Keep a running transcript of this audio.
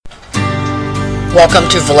Welcome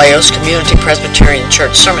to Vallejo's Community Presbyterian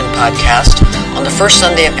Church Sermon Podcast on the first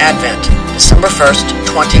Sunday of Advent, December 1st,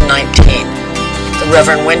 2019. The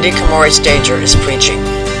Reverend Wendy Kamori Stager is preaching.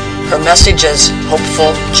 Her message is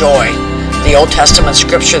Hopeful Joy. The Old Testament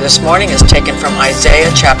scripture this morning is taken from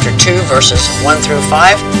Isaiah chapter 2, verses 1 through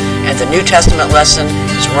 5, and the New Testament lesson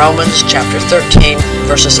is Romans chapter 13,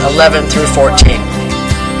 verses 11 through 14.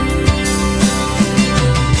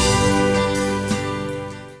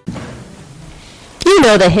 You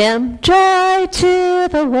know the hymn, Joy to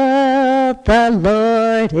the world, the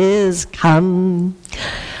Lord is come.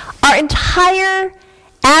 Our entire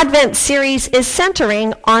Advent series is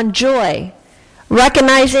centering on joy,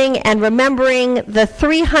 recognizing and remembering the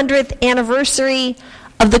 300th anniversary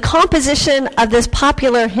of the composition of this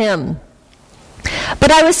popular hymn. But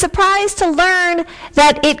I was surprised to learn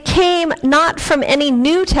that it came not from any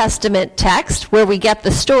New Testament text where we get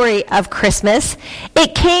the story of Christmas.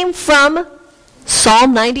 It came from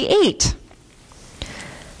Psalm 98.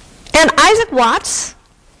 And Isaac Watts,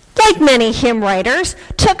 like many hymn writers,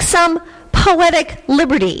 took some poetic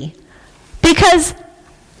liberty. Because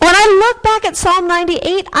when I look back at Psalm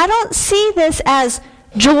 98, I don't see this as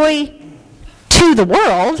joy to the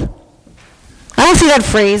world. I don't see that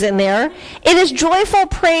phrase in there. It is joyful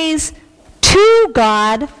praise to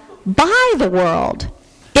God by the world.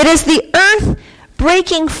 It is the earth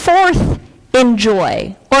breaking forth in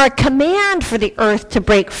joy, or a command for the earth to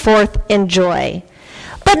break forth in joy,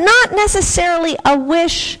 but not necessarily a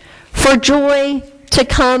wish for joy to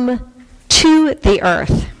come to the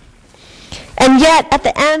earth. And yet, at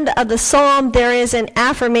the end of the psalm, there is an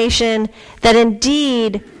affirmation that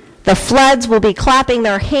indeed the floods will be clapping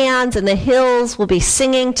their hands and the hills will be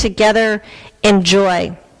singing together in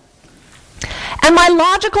joy. And my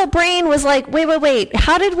logical brain was like, wait,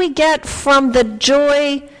 how did we get from the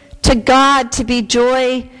joy to God to be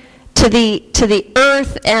joy to the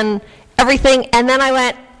earth and everything? And then I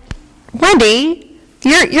went, Wendy,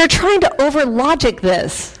 you're trying to over logic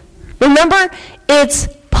this. Remember, it's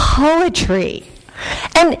poetry.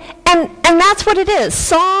 And that's what it is.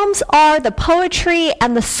 Psalms are the poetry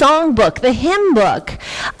and the song book, the hymn book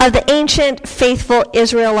of the ancient faithful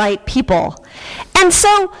Israelite people. And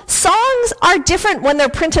so songs are different when they're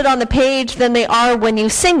printed on the page than they are when you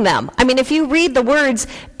sing them. I mean, if you read the words,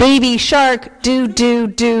 baby shark, do, do,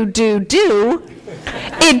 do, do, do,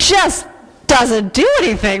 it just doesn't do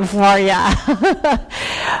anything for you.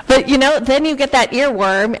 But, then you get that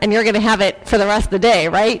earworm, and you're going to have it for the rest of the day,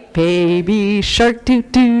 right? Baby shark, do,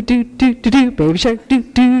 do, do, do, do, do, baby shark, do,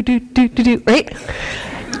 do, do, do, do, do, right?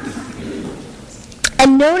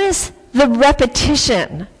 And notice the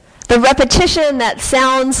repetition. The repetition that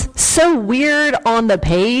sounds so weird on the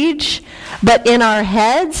page, but in our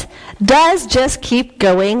heads, does just keep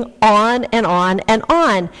going on and on and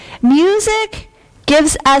on. Music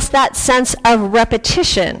gives us that sense of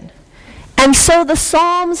repetition. And so the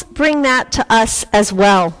Psalms bring that to us as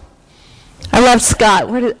well. I love Scott.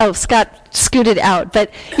 Scott scooted out.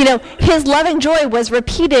 But, his loving joy was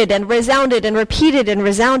repeated and resounded and repeated and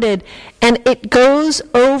resounded. And it goes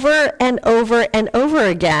over and over and over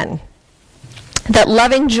again. That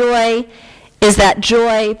loving joy is that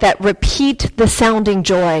joy, that repeat the sounding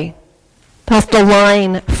joy. That's the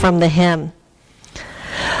line from the hymn.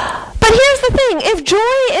 But here's the thing. If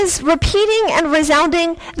joy is repeating and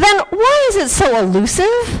resounding, then why is it so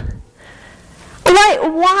elusive?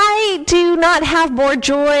 Why do you not have more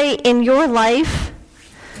joy in your life?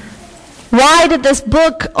 Why did this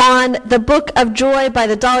book on the Book of Joy by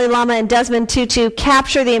the Dalai Lama and Desmond Tutu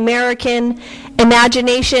capture the American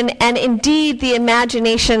imagination and indeed the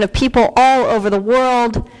imagination of people all over the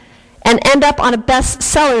world and end up on a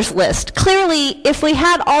bestsellers list? Clearly, if we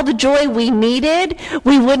had all the joy we needed,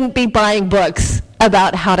 we wouldn't be buying books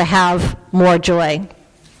about how to have more joy.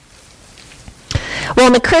 Well,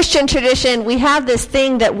 in the Christian tradition, we have this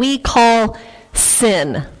thing that we call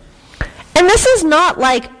sin. And this is not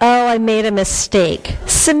like, I made a mistake.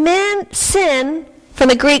 Sin, from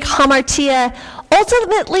the Greek hamartia,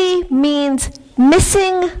 ultimately means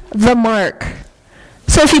missing the mark.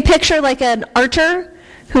 So if you picture like an archer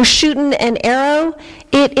who's shooting an arrow,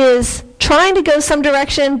 it is trying to go some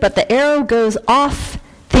direction, but the arrow goes off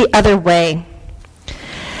the other way.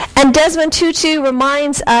 And Desmond Tutu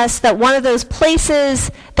reminds us that one of those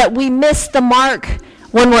places that we miss the mark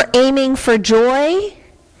when we're aiming for joy,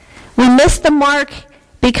 we miss the mark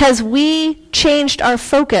because we changed our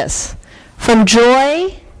focus from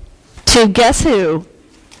joy to, guess who?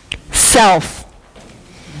 Self.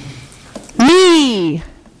 Me.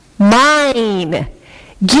 Mine.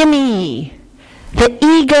 Gimme. The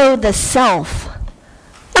ego, the self.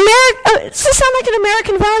 Does this sound like an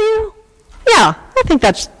American value? Yeah. I think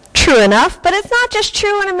that's true enough, but it's not just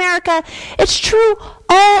true in America. It's true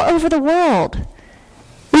all over the world.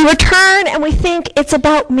 We return and we think it's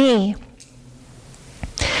about me.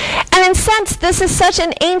 And in a sense, this is such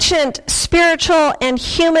an ancient spiritual and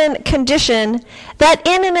human condition that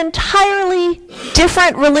in an entirely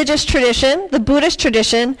different religious tradition, the Buddhist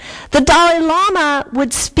tradition, the Dalai Lama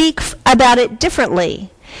would speak about it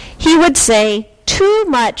differently. He would say, too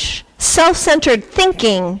much self-centered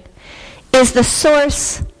thinking is the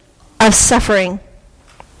source of suffering.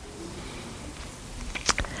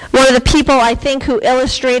 One of the people I think who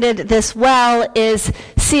illustrated this well is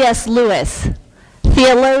C.S. Lewis,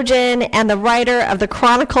 theologian and the writer of the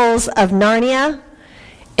Chronicles of Narnia.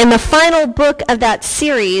 In the final book of that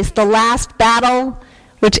series, The Last Battle,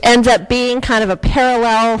 which ends up being kind of a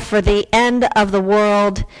parallel for the end of the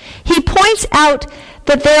world, he points out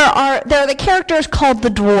that there are the characters called the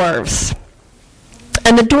dwarves.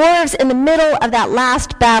 And the dwarves in the middle of that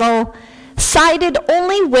last battle sided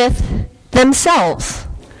only with themselves.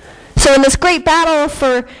 So in this great battle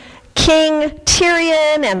for King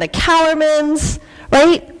Tyrion and the Calormans,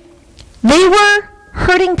 right, they were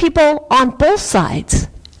hurting people on both sides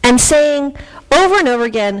and saying over and over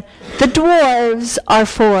again, the dwarves are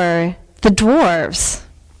for the dwarves.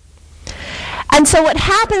 And so what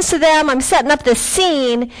happens to them, I'm setting up this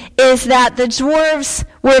scene, is that the dwarves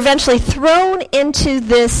were eventually thrown into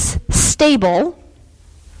this stable.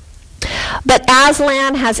 But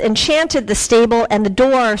Aslan has enchanted the stable and the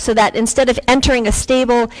door so that instead of entering a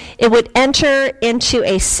stable, it would enter into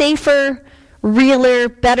a safer, realer,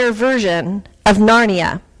 better version of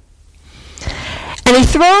Narnia. And he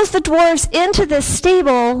throws the dwarves into this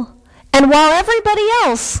stable, and while everybody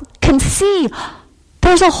else can see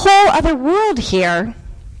there's a whole other world here,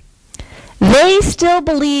 they still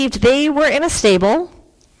believed they were in a stable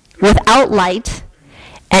without light,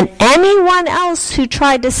 and anyone else who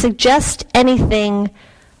tried to suggest anything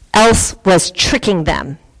else was tricking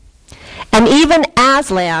them. And even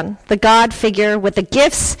Aslan, the god figure with the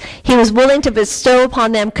gifts he was willing to bestow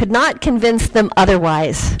upon them, could not convince them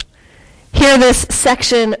otherwise. Hear this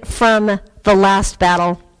section from The Last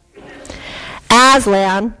Battle.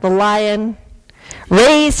 Aslan, the lion,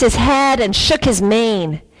 raised his head and shook his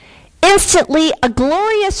mane. Instantly, a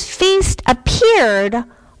glorious feast appeared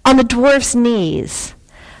on the dwarf's knees.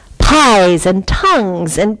 Pies and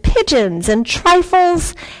tongues and pigeons and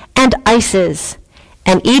trifles and ices.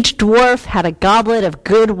 And each dwarf had a goblet of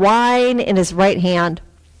good wine in his right hand.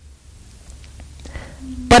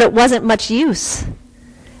 But it wasn't much use.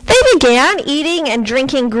 They began eating and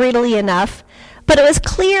drinking greedily enough, but it was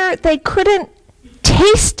clear they couldn't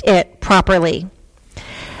taste it properly.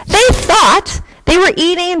 They thought they were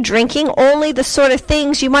eating and drinking only the sort of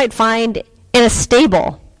things you might find in a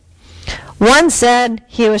stable. One said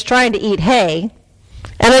he was trying to eat hay,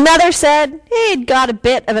 and another said he'd got a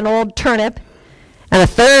bit of an old turnip, and a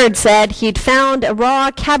third said he'd found a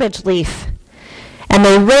raw cabbage leaf. And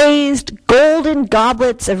they raised golden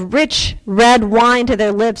goblets of rich red wine to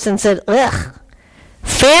their lips and said, "Ugh,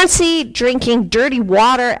 fancy drinking dirty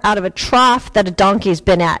water out of a trough that a donkey's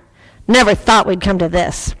been at. Never thought we'd come to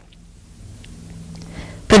this."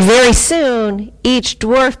 But very soon, each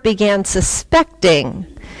dwarf began suspecting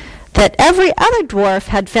that every other dwarf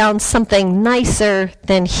had found something nicer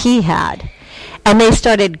than he had. And they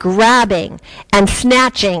started grabbing and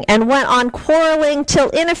snatching and went on quarreling till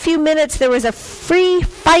in a few minutes there was a free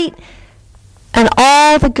fight, and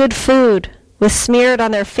all the good food was smeared on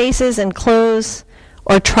their faces and clothes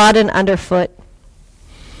or trodden underfoot.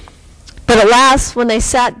 But at last, when they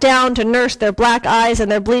sat down to nurse their black eyes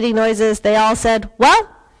and their bleeding noses, they all said, "Well,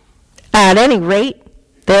 at any rate,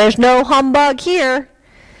 there's no humbug here.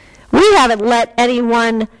 We haven't let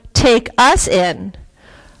anyone take us in.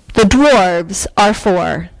 The dwarves are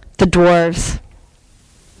for the dwarves."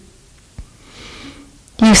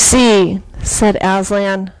 "You see," said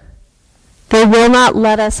Aslan, "they will not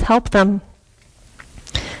let us help them.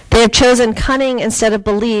 They have chosen cunning instead of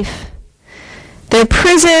belief. Their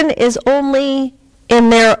prison is only in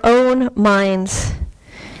their own minds,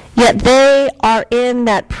 yet they are in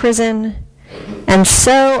that prison and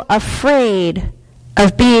so afraid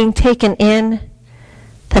of being taken in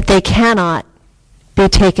that they cannot be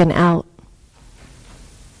taken out."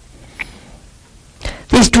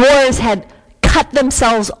 These dwarves had cut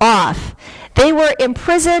themselves off. They were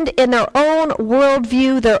imprisoned in their own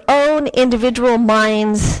worldview, their own individual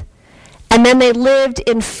minds, and then they lived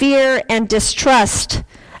in fear and distrust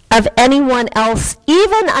of anyone else,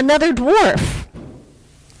 even another dwarf.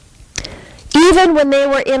 Even when they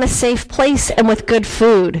were in a safe place and with good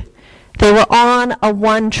food, they were on a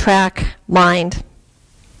one-track mind.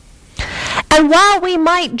 And while we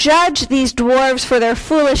might judge these dwarves for their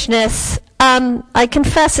foolishness, I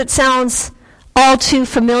confess it sounds all too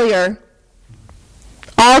familiar.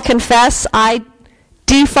 I'll confess I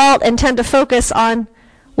default and tend to focus on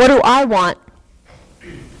what do I want?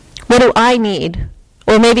 What do I need?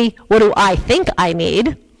 Or maybe what do I think I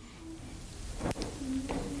need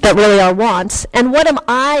that really are wants? And what am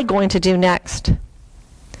I going to do next?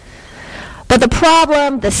 But the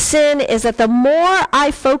problem, the sin, is that the more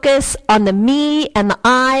I focus on the me and the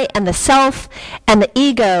I and the self and the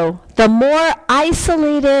ego, the more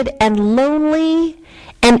isolated and lonely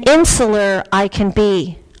and insular I can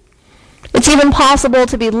be. It's even possible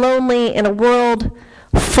to be lonely in a world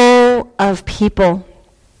full of people.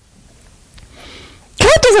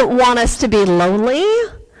 God doesn't want us to be lonely.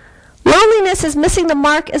 Loneliness is missing the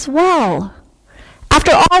mark as well.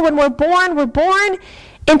 After all, when we're born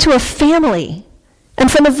into a family.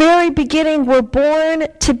 And from the very beginning, we're born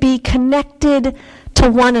to be connected to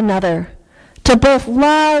one another, to both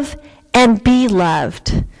love and be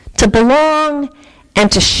loved, to belong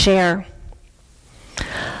and to share.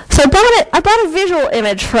 So I brought a visual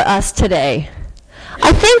image for us today.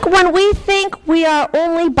 I think when we think we are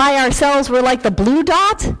only by ourselves, we're like the blue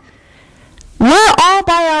dot. We're all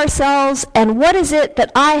by ourselves, and what is it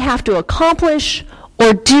that I have to accomplish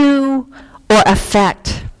or do or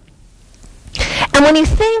affect? And when you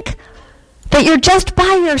think that you're just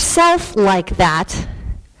by yourself like that,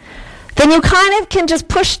 then you kind of can just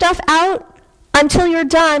push stuff out until you're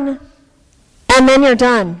done, and then you're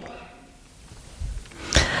done.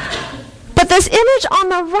 But this image on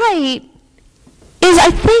the right is,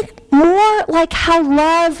 I think, more like how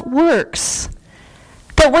love works.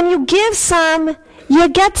 That when you give some, you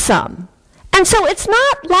get some. And so it's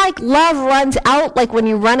not like love runs out like when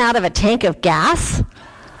you run out of a tank of gas.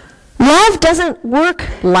 Love doesn't work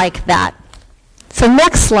like that. So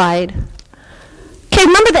next slide. Okay,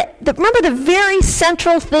 remember the very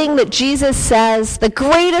central thing that Jesus says, the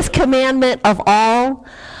greatest commandment of all?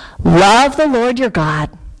 Love the Lord your God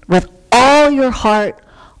with all your heart,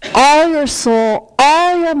 all your soul,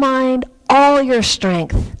 all your mind, all your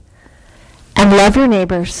strength. And love your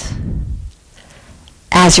neighbors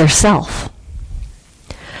as yourself.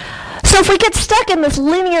 So if we get stuck in this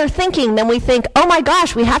linear thinking, then we think, oh my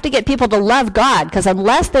gosh, we have to get people to love God, because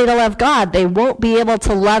unless they love God, they won't be able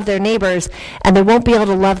to love their neighbors, and they won't be able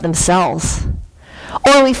to love themselves.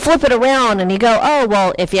 Or we flip it around and you go, oh,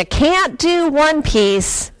 well, if you can't do one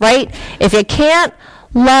piece, right? If you can't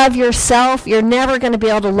love yourself, you're never going to be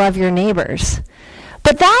able to love your neighbors.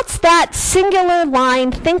 But that's that singular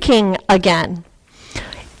line thinking again.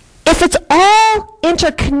 If it's all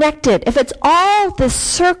interconnected, if it's all this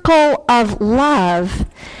circle of love,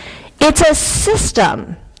 it's a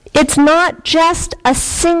system. It's not just a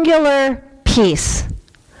singular piece.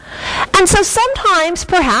 And so sometimes,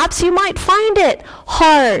 perhaps, you might find it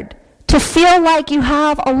hard to feel like you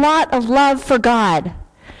have a lot of love for God.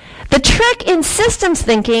 The trick in systems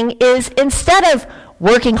thinking is, instead of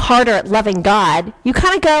working harder at loving God, you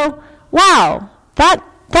kind of go, wow,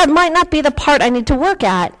 that might not be the part I need to work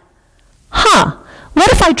at. What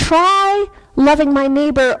if I try loving my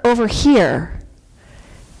neighbor over here?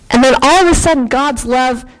 And then all of a sudden, God's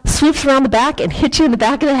love sweeps around the back and hits you in the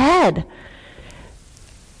back of the head.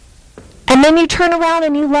 And then you turn around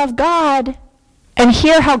and you love God and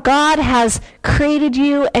hear how God has created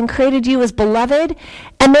you and created you as beloved.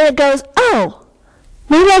 And then it goes, oh,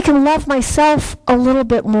 maybe I can love myself a little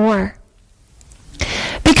bit more.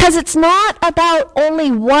 Because it's not about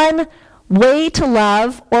only one way to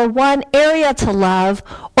love, or one area to love,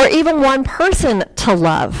 or even one person to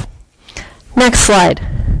love. Next slide.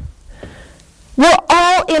 We're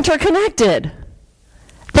all interconnected.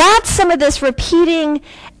 That's some of this repeating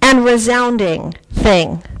and resounding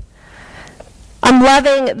thing. I'm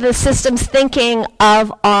loving the systems thinking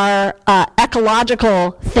of our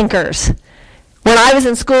ecological thinkers. When I was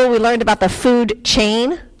in school, we learned about the food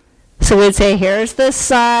chain. So we'd say, here's the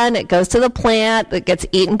sun, it goes to the plant, it gets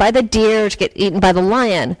eaten by the deer, it gets eaten by the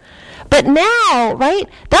lion. But now, right,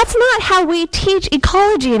 that's not how we teach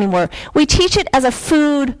ecology anymore. We teach it as a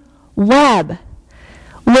food web,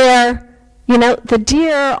 where, the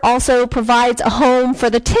deer also provides a home for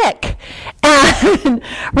the tick. And,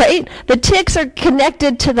 right, the ticks are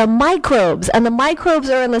connected to the microbes, and the microbes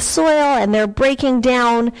are in the soil, and they're breaking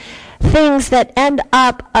down things that end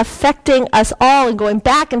up affecting us all and going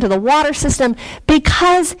back into the water system,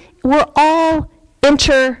 because we're all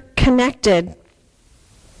interconnected.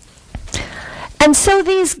 And so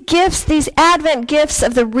these gifts, these Advent gifts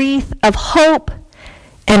of the wreath of hope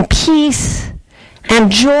and peace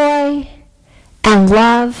and joy and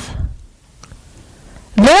love,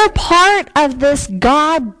 They're part of this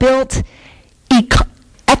God-built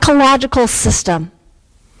ecological system.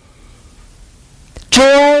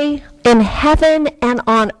 Joy in heaven and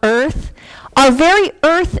on earth. Our very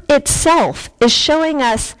earth itself is showing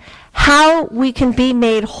us how we can be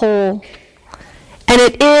made whole. And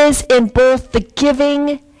it is in both the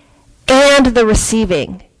giving and the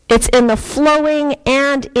receiving. It's in the flowing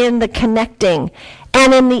and in the connecting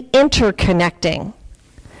and in the interconnecting.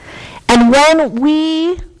 And when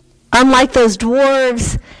we, unlike those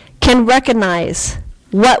dwarves, can recognize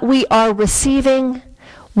what we are receiving,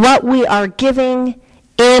 what we are giving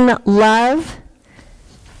in love,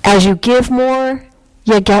 as you give more,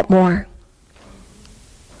 you get more.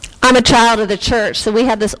 I'm a child of the church, so we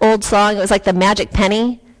had this old song. It was like the magic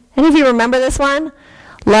penny. Any of you remember this one?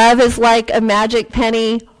 Love is like a magic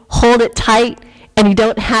penny. Hold it tight, and you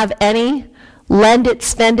don't have any. Lend it,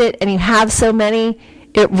 spend it, and you have so many.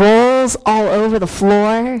 It rolls all over the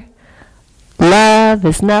floor. Love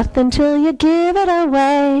is nothing till you give it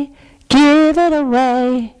away. Give it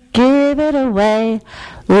away. Give it away.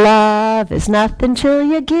 Love is nothing till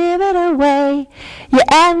you give it away. You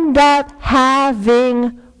end up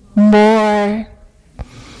having more.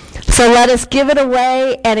 So let us give it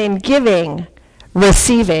away, and in giving,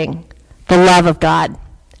 receiving the love of God.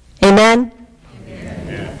 Amen?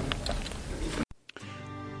 Amen.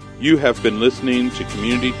 You have been listening to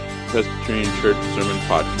Community Presbyterian Church Sermon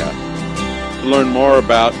Podcast. To learn more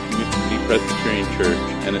about Community Presbyterian Church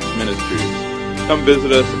and its ministries, come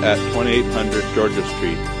visit us at 2800 Georgia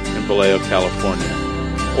Street in Vallejo, California,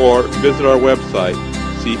 or visit our website,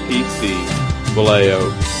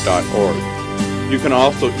 cpcvallejo.org. You can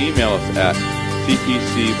also email us at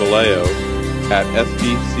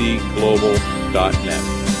cpcvallejo@sbcglobal.net.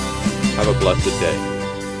 Have a blessed day.